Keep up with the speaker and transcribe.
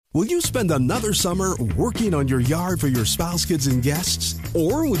Will you spend another summer working on your yard for your spouse, kids, and guests?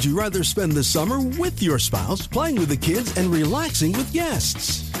 Or would you rather spend the summer with your spouse, playing with the kids, and relaxing with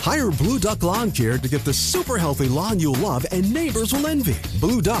guests? Hire Blue Duck Lawn Care to get the super healthy lawn you'll love and neighbors will envy.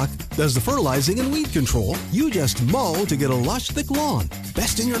 Blue Duck does the fertilizing and weed control. You just mow to get a lush, thick lawn.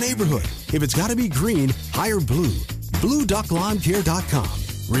 Best in your neighborhood. If it's got to be green, hire Blue.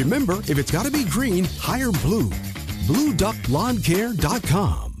 BlueDuckLawnCare.com. Remember, if it's got to be green, hire Blue.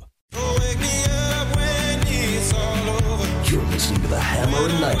 BlueDuckLawnCare.com. You're listening to the Hammer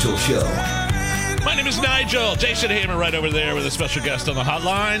and Nigel Show. My name is Nigel. Jason Hammer right over there with a special guest on the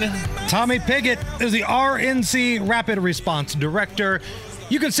hotline. Tommy Pigott is the RNC Rapid Response Director.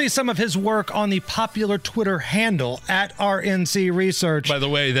 You can see some of his work on the popular Twitter handle at RNC Research. By the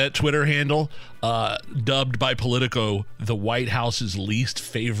way, that Twitter handle, dubbed by Politico the White House's least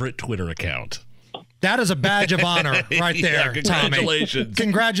favorite Twitter account. That is a badge of honor right there, congratulations. Tommy.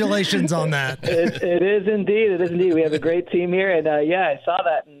 Congratulations on that. It is indeed. It is indeed. We have a great team here, and I saw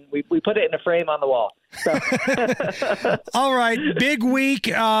that, and we put it in a frame on the wall. So. All right, big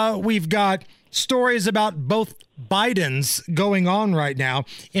week. We've got stories about both Bidens going on right now.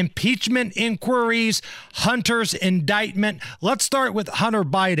 Impeachment inquiries, Hunter's indictment. Let's start with Hunter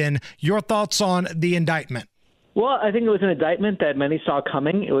Biden. Your thoughts on the indictment? Well, I think it was an indictment that many saw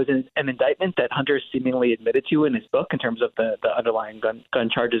coming. It was an indictment that Hunter seemingly admitted to in his book in terms of the underlying gun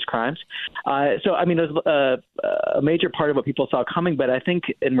charges, crimes. It was a major part of what people saw coming, but I think,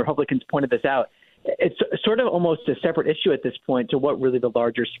 and Republicans pointed this out, it's sort of almost a separate issue at this point to what really the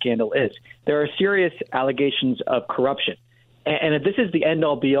larger scandal is. There are serious allegations of corruption. And if this is the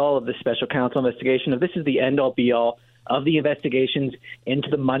end-all, be-all of the special counsel investigation, if this is the end-all, be-all of the investigations into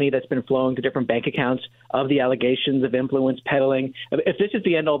the money that's been flowing to different bank accounts, of the allegations of influence peddling, if this is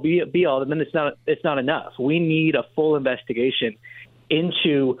the end-all, be-all, then it's not enough. We need a full investigation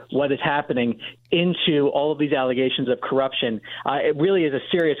into what is happening, into all of these allegations of corruption. It really is a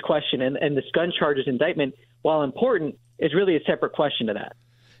serious question. And this gun charges indictment, while important, is really a separate question to that.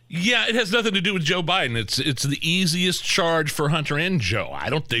 Yeah, it has nothing to do with Joe Biden. It's the easiest charge for Hunter and Joe. I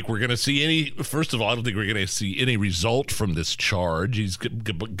don't think we're going to see any. First of all, I don't think we're going to see any result from this charge. He's going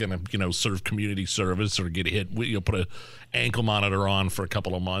to, serve community service or get hit. Put a ankle monitor on for a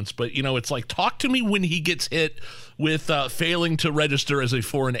couple of months. But it's like, talk to me when he gets hit with failing to register as a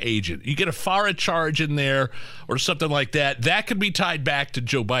foreign agent. You get a FARA charge in there or something like that. That could be tied back to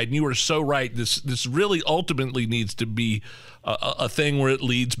Joe Biden. You are so right. This really ultimately needs to be a thing where it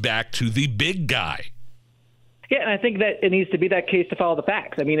leads back to the big guy. Yeah, and I think that it needs to be that case to follow the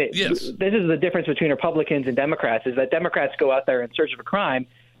facts. I mean, yes. This is the difference between Republicans and Democrats, is that Democrats go out there in search of a crime,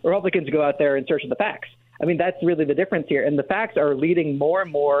 Republicans go out there in search of the facts. I mean, that's really the difference here. And the facts are leading more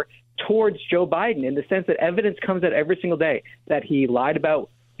and more towards Joe Biden in the sense that evidence comes out every single day that he lied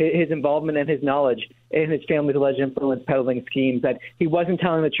about his involvement and his knowledge in his family's alleged influence peddling schemes, that he wasn't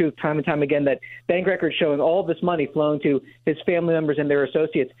telling the truth time and time again, that bank records showing all this money flowing to his family members and their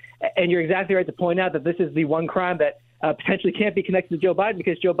associates. And you're exactly right to point out that this is the one crime that potentially can't be connected to Joe Biden,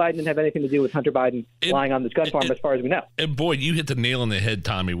 because Joe Biden didn't have anything to do with Hunter Biden lying on this gun farm, as far as we know. And boy, you hit the nail on the head,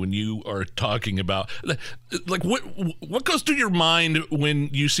 Tommy, when you are talking about, like, what goes through your mind when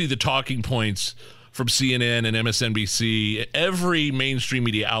you see the talking points from CNN and MSNBC? Every mainstream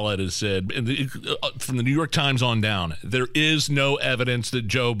media outlet has said, from the New York Times on down, there is no evidence that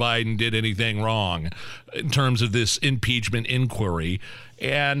Joe Biden did anything wrong in terms of this impeachment inquiry.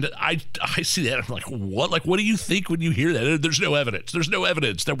 And I see that. I'm like, what? Like, what do you think when you hear that? There's no evidence. There's no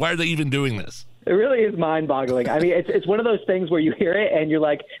evidence. Then why are they even doing this? It really is mind-boggling. I mean, it's one of those things where you hear it and you're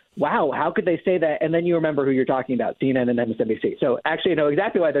like, wow, how could they say that? And then you remember who you're talking about, CNN and MSNBC. So actually, I know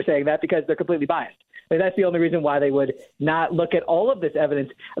exactly why they're saying that, because they're completely biased. I mean, that's the only reason why they would not look at all of this evidence.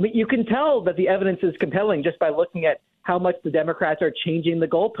 I mean, you can tell that the evidence is compelling just by looking at how much the Democrats are changing the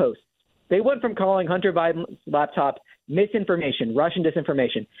goalposts. They went from calling Hunter Biden's laptop misinformation, Russian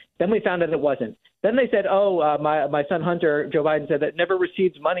disinformation. Then we found out it wasn't. Then they said, my son Hunter, Joe Biden said, that never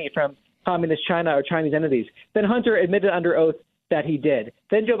received money from communist China or Chinese entities. Then Hunter admitted under oath that he did.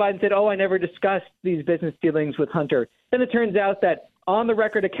 Then Joe Biden said, I never discussed these business dealings with Hunter. Then it turns out that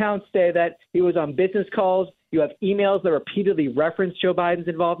on-the-record accounts say that he was on business calls. You have emails that repeatedly reference Joe Biden's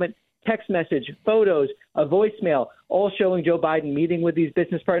involvement, text message, photos, a voicemail, all showing Joe Biden meeting with these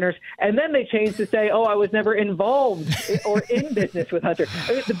business partners. And then they changed to say, I was never involved or in business with Hunter.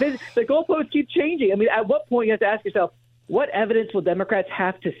 I mean, the goalposts keep changing. I mean, at what point you have to ask yourself, what evidence will Democrats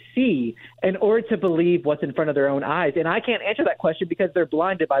have to see in order to believe what's in front of their own eyes? And I can't answer that question because they're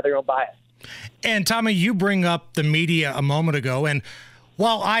blinded by their own bias. And Tommy, you bring up the media a moment ago, and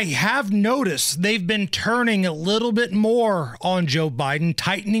Well, I have noticed they've been turning a little bit more on Joe Biden,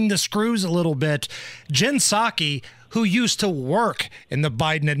 tightening the screws a little bit. Jen Psaki, who used to work in the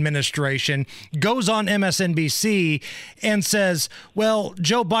Biden administration, goes on MSNBC and says, well,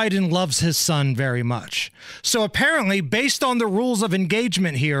 Joe Biden loves his son very much. So apparently, based on the rules of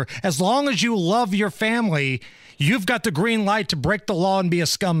engagement here, as long as you love your family, you've got the green light to break the law and be a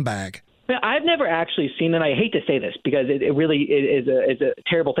scumbag. I've never actually seen, and I hate to say this because it really is a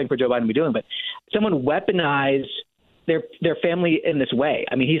terrible thing for Joe Biden to be doing, but someone weaponize their family in this way.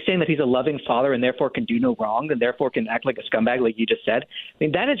 I mean, he's saying that he's a loving father and therefore can do no wrong and therefore can act like a scumbag, like you just said. I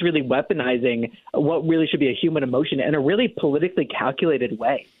mean, that is really weaponizing what really should be a human emotion in a really politically calculated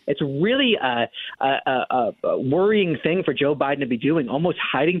way. It's really a worrying thing for Joe Biden to be doing, almost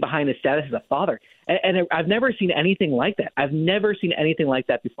hiding behind his status as a father. And I've never seen anything like that. I've never seen anything like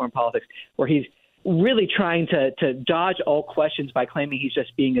that before in politics, where he's really trying to dodge all questions by claiming he's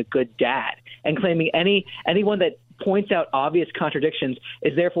just being a good dad and claiming anyone that points out obvious contradictions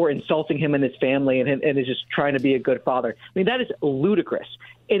is therefore insulting him and his family and is just trying to be a good father. I mean, that is ludicrous.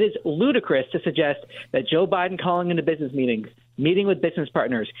 It is ludicrous to suggest that Joe Biden calling into business meetings, meeting with business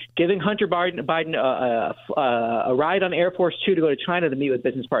partners, giving Hunter Biden a ride on Air Force Two to go to China to meet with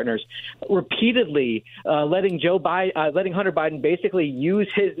business partners, repeatedly letting Hunter Biden basically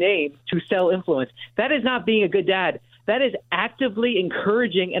use his name to sell influence. That is not being a good dad. That is actively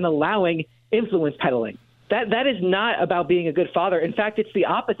encouraging and allowing influence peddling. That is not about being a good father. In fact, it's the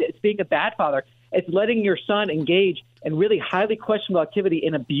opposite. It's being a bad father. It's letting your son engage in really highly questionable activity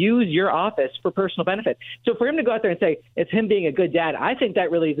and abuse your office for personal benefit. So for him to go out there and say it's him being a good dad, I think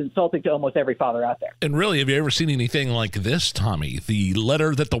that really is insulting to almost every father out there. And really, have you ever seen anything like this, Tommy? The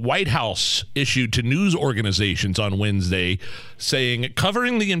letter that the White House issued to news organizations on Wednesday saying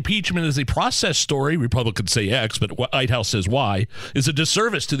covering the impeachment as a process story, Republicans say X, but White House says Y, is a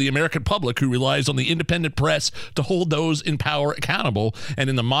disservice to the American public who relies on the independent press to hold those in power accountable.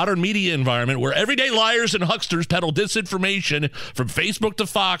 And in the modern media environment where everyday liars and hucksters peddle disinformation from Facebook to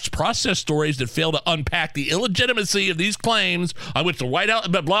Fox, process stories that fail to unpack the illegitimacy of these claims on which the White House,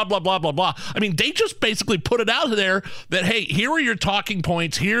 blah, blah, blah, blah, blah. I mean, they just basically put it out there that, hey, here are your talking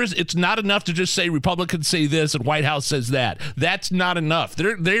points. It's not enough to just say Republicans say this and White House says that. That's not enough.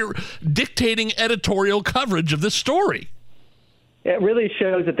 They're dictating editorial coverage of this story. It really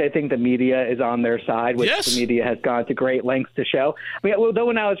shows that they think the media is on their side, which Yes. the media has gone to great lengths to show. I mean, though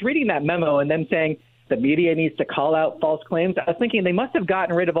when I was reading that memo and them saying the media needs to call out false claims, I was thinking they must have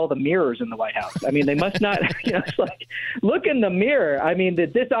gotten rid of all the mirrors in the White House. I mean, they must not, it's like, look in the mirror. I mean, the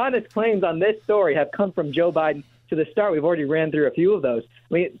dishonest claims on this story have come from Joe Biden to the start. We've already ran through a few of those.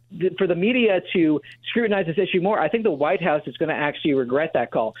 I mean, for the media to scrutinize this issue more, I think the White House is going to actually regret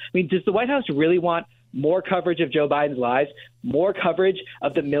that call. I mean, does the White House really want more coverage of Joe Biden's lies, more coverage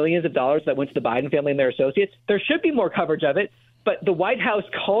of the millions of dollars that went to the Biden family and their associates? There should be more coverage of it, but the White House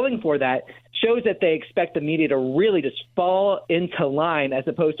calling for that shows that they expect the media to really just fall into line as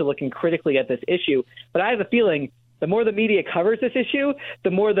opposed to looking critically at this issue. But I have a feeling the more the media covers this issue,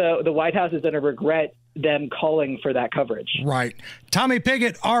 the more the White House is going to regret them calling for that coverage. Right. Tommy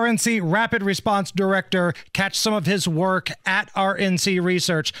Pigott, RNC Rapid Response Director. Catch some of his work at RNC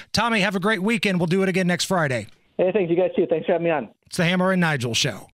Research. Tommy, have a great weekend. We'll do it again next Friday. Hey, thanks. You guys too. Thanks for having me on. It's the Hammer and Nigel Show.